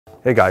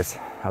Hey guys,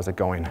 how's it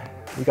going?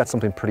 We got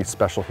something pretty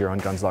special here on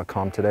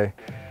guns.com today.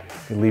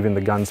 We're leaving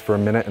the guns for a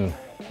minute and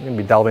we're going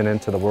to be delving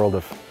into the world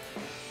of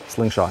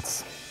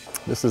slingshots.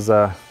 This is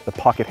the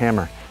pocket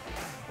hammer.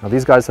 Now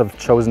these guys have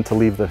chosen to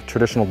leave the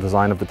traditional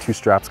design of the two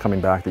straps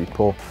coming back that you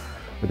pull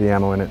with the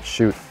ammo in it,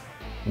 shoot.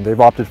 And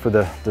they've opted for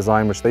the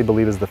design which they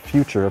believe is the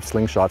future of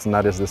slingshots, and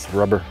that is this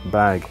rubber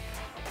bag.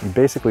 You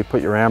basically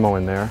put your ammo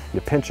in there, you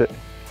pinch it,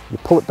 you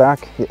pull it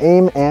back, you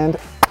aim, and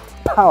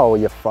pow,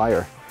 you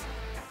fire.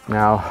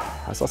 Now,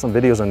 I saw some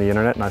videos on the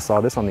internet and I saw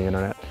this on the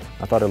internet.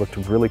 I thought it looked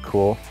really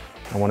cool.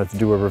 I wanted to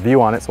do a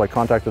review on it, so I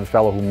contacted the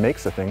fellow who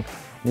makes the thing.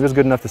 He was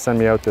good enough to send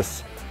me out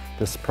this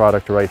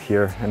product right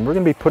here. And we're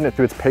gonna be putting it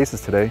through its paces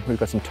today. We've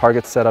got some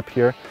targets set up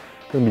here.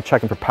 We're gonna be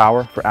checking for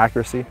power, for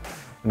accuracy.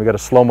 And we got a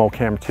slow-mo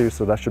cam too,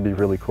 so that should be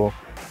really cool.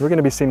 We're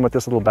gonna be seeing what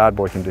this little bad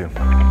boy can do.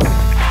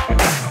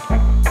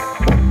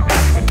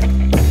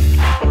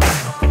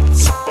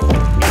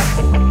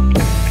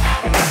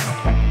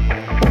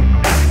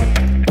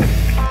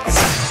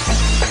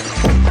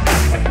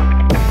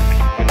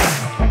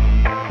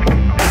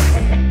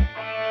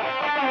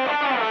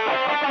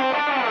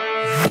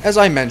 As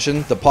I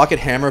mentioned, the pocket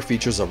hammer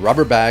features a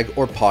rubber bag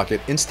or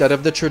pocket instead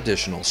of the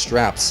traditional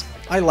straps.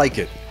 I like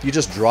it. You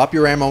just drop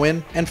your ammo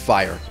in and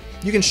fire.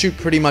 You can shoot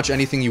pretty much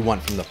anything you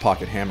want from the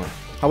pocket hammer.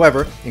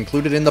 However,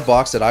 included in the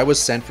box that I was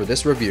sent for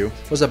this review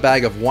was a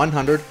bag of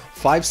 100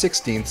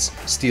 5/16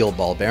 steel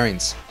ball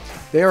bearings.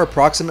 They are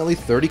approximately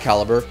 30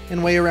 caliber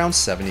and weigh around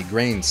 70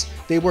 grains.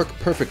 They work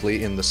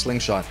perfectly in the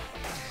slingshot.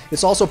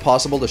 It's also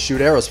possible to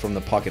shoot arrows from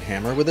the pocket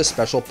hammer with a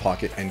special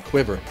pocket and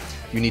quiver.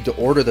 You need to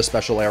order the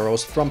special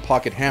arrows from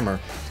Pocket Hammer.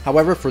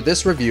 However, for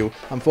this review,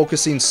 I'm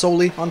focusing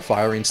solely on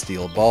firing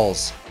steel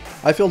balls.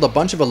 I filled a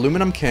bunch of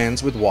aluminum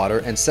cans with water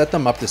and set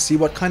them up to see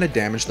what kind of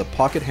damage the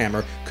pocket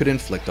hammer could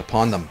inflict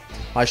upon them.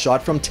 I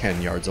shot from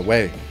 10 yards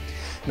away.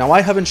 Now,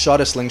 I haven't shot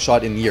a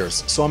slingshot in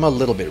years, so I'm a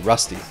little bit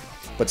rusty.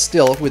 But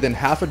still, within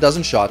half a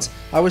dozen shots,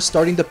 I was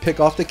starting to pick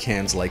off the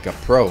cans like a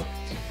pro.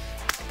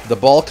 The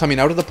ball coming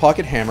out of the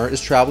pocket hammer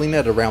is traveling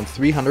at around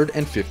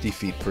 350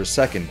 feet per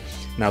second.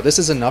 Now this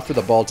is enough for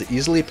the ball to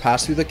easily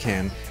pass through the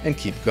can and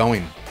keep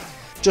going.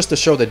 Just to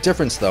show the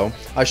difference though,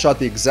 I shot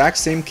the exact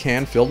same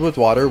can filled with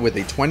water with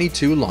a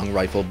 .22 long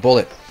rifle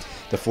bullet.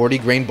 The 40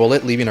 grain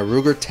bullet leaving a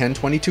Ruger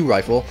 10/22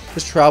 rifle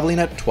is traveling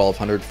at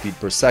 1200 feet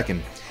per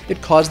second.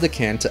 It caused the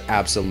can to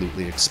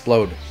absolutely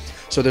explode.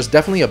 So there's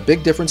definitely a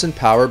big difference in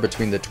power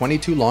between the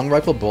 .22 long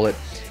rifle bullet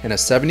and a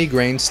 70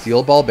 grain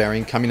steel ball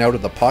bearing coming out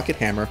of the pocket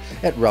hammer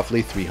at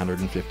roughly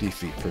 350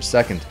 feet per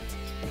second.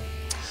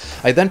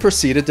 I then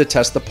proceeded to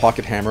test the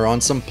pocket hammer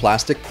on some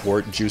plastic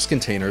quart juice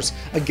containers,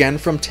 again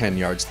from 10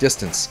 yards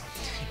distance.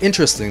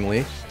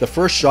 Interestingly, the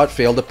first shot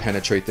failed to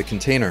penetrate the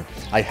container.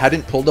 I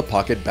hadn't pulled the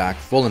pocket back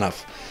full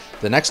enough.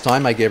 The next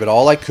time I gave it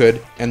all I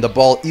could and the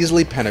ball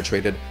easily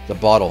penetrated the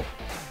bottle.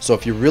 So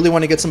if you really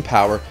want to get some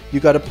power, you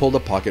got to pull the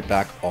pocket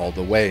back all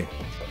the way.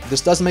 This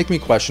does make me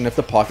question if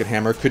the pocket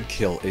hammer could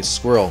kill a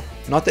squirrel.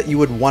 Not that you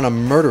would want to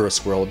murder a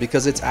squirrel,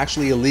 because it's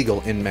actually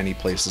illegal in many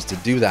places to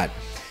do that.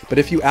 But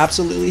if you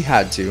absolutely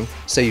had to,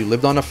 say you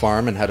lived on a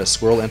farm and had a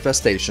squirrel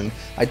infestation,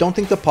 I don't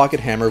think the pocket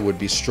hammer would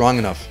be strong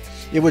enough.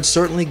 It would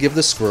certainly give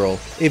the squirrel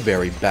a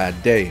very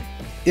bad day,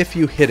 if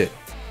you hit it.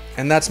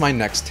 And that's my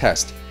next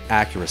test,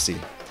 accuracy.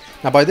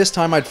 Now by this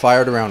time I'd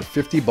fired around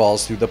 50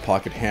 balls through the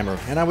pocket hammer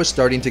and I was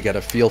starting to get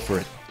a feel for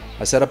it.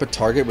 I set up a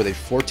target with a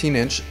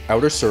 14-inch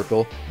outer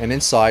circle and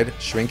inside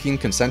shrinking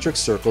concentric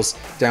circles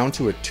down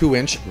to a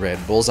 2-inch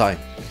red bullseye.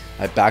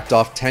 I backed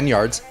off 10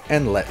 yards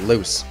and let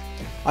loose.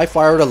 I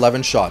fired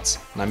 11 shots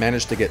and I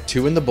managed to get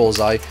 2 in the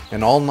bullseye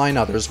and all 9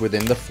 others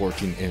within the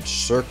 14-inch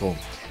circle.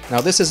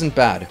 Now this isn't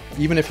bad.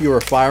 Even if you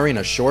were firing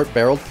a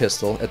short-barreled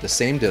pistol at the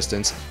same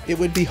distance, it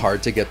would be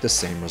hard to get the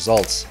same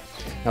results.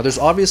 Now there's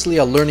obviously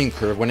a learning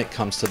curve when it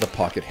comes to the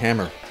pocket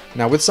hammer.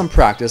 Now with some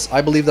practice,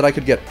 I believe that I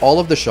could get all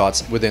of the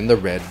shots within the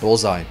red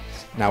bullseye.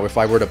 Now if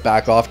I were to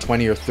back off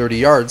 20 or 30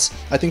 yards,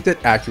 I think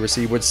that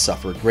accuracy would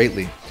suffer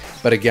greatly.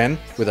 But again,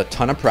 with a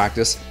ton of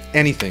practice,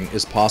 anything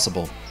is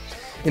possible.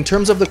 In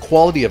terms of the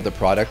quality of the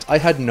product, I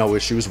had no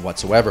issues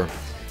whatsoever.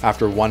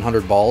 After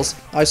 100 balls,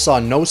 I saw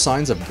no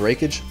signs of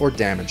breakage or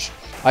damage.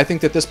 I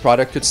think that this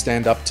product could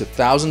stand up to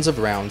thousands of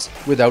rounds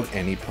without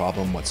any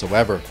problem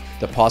whatsoever.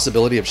 The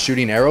possibility of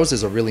shooting arrows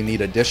is a really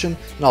neat addition,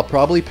 and I'll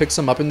probably pick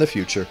some up in the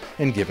future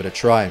and give it a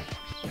try.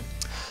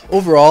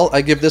 Overall,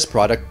 I give this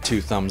product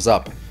 2 thumbs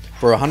up.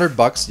 For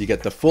 $100, you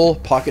get the full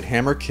pocket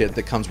hammer kit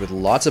that comes with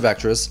lots of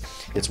extras.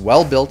 It's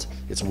well built,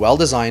 it's well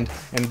designed,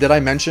 and did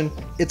I mention,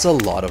 it's a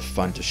lot of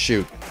fun to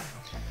shoot.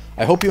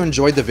 I hope you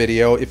enjoyed the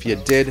video. If you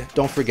did,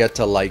 don't forget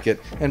to like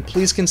it, and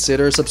please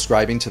consider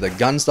subscribing to the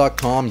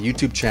guns.com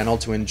YouTube channel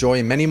to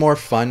enjoy many more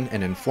fun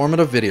and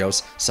informative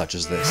videos such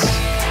as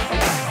this.